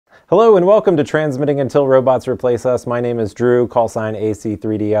Hello and welcome to Transmitting Until Robots Replace Us. My name is Drew, call sign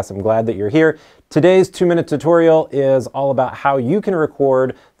AC3DS. I'm glad that you're here. Today's 2-minute tutorial is all about how you can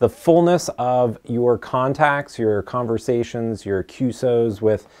record the fullness of your contacts, your conversations, your QSOs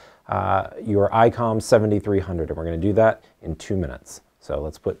with your Icom 7300. And we're going to do that in 2 minutes. So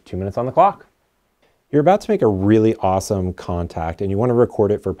let's put 2 minutes on the clock. You're about to make a really awesome contact and you want to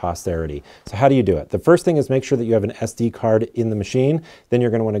record it for posterity. So how do you do it? The first thing is make sure that you have an SD card in the machine. Then you're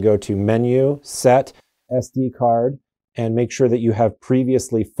going to want to go to Menu, Set, SD card, and make sure that you have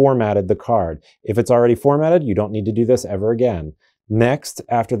previously formatted the card. If it's already formatted, you don't need to do this ever again. Next,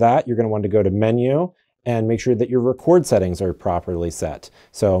 after that, you're going to want to go to Menu and make sure that your record settings are properly set.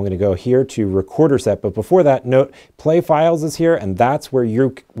 So I'm going to go here to recorder set, but before that, note play files is here, and that's where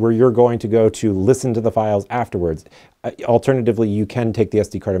you're going to go to listen to the files afterwards. Alternatively, you can take the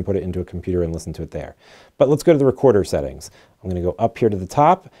SD card and put it into a computer and listen to it there. But let's go to the recorder settings. I'm going to go up here to the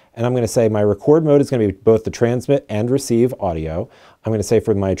top, and I'm going to say my record mode is going to be both the transmit and receive audio. I'm going to say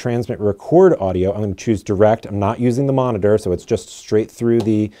for my transmit record audio, I'm going to choose direct. I'm not using the monitor, so it's just straight through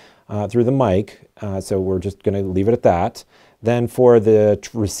the mic. So we're just going to leave it at that. Then for the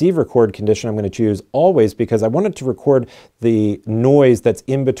receive record condition, I'm going to choose always because I wanted to record the noise that's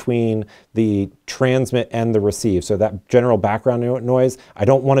in between the transmit and the receive. So that general background noise, I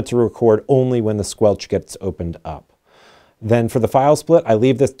don't want it to record only when the squelch gets opened up. Then for the file split, I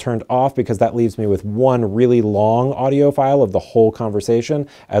leave this turned off because that leaves me with one really long audio file of the whole conversation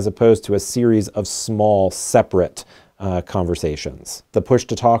as opposed to a series of small separate conversations. The push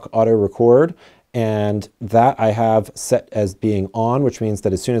to talk auto record, and that I have set as being on, which means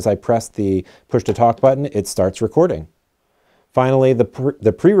that as soon as I press the push to talk button, it starts recording. Finally, the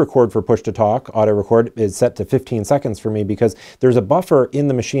pre-record for push to talk auto record is set to 15 seconds for me because there's a buffer in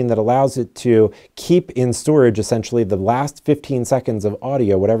the machine that allows it to keep in storage essentially the last 15 seconds of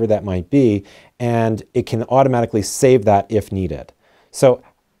audio, whatever that might be, and it can automatically save that if needed. So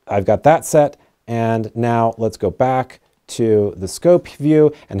I've got that set. And now let's go back to the scope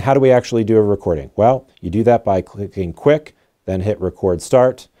view. And how do we actually do a recording? Well, you do that by clicking quick, then hit record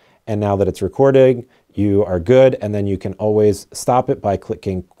start. And now that it's recording, you are good. And then you can always stop it by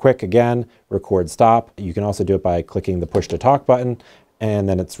clicking quick again, record stop. You can also do it by clicking the push to talk button and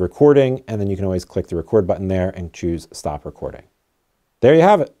then it's recording. And then you can always click the record button there and choose stop recording. There you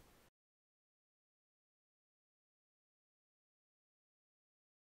have it.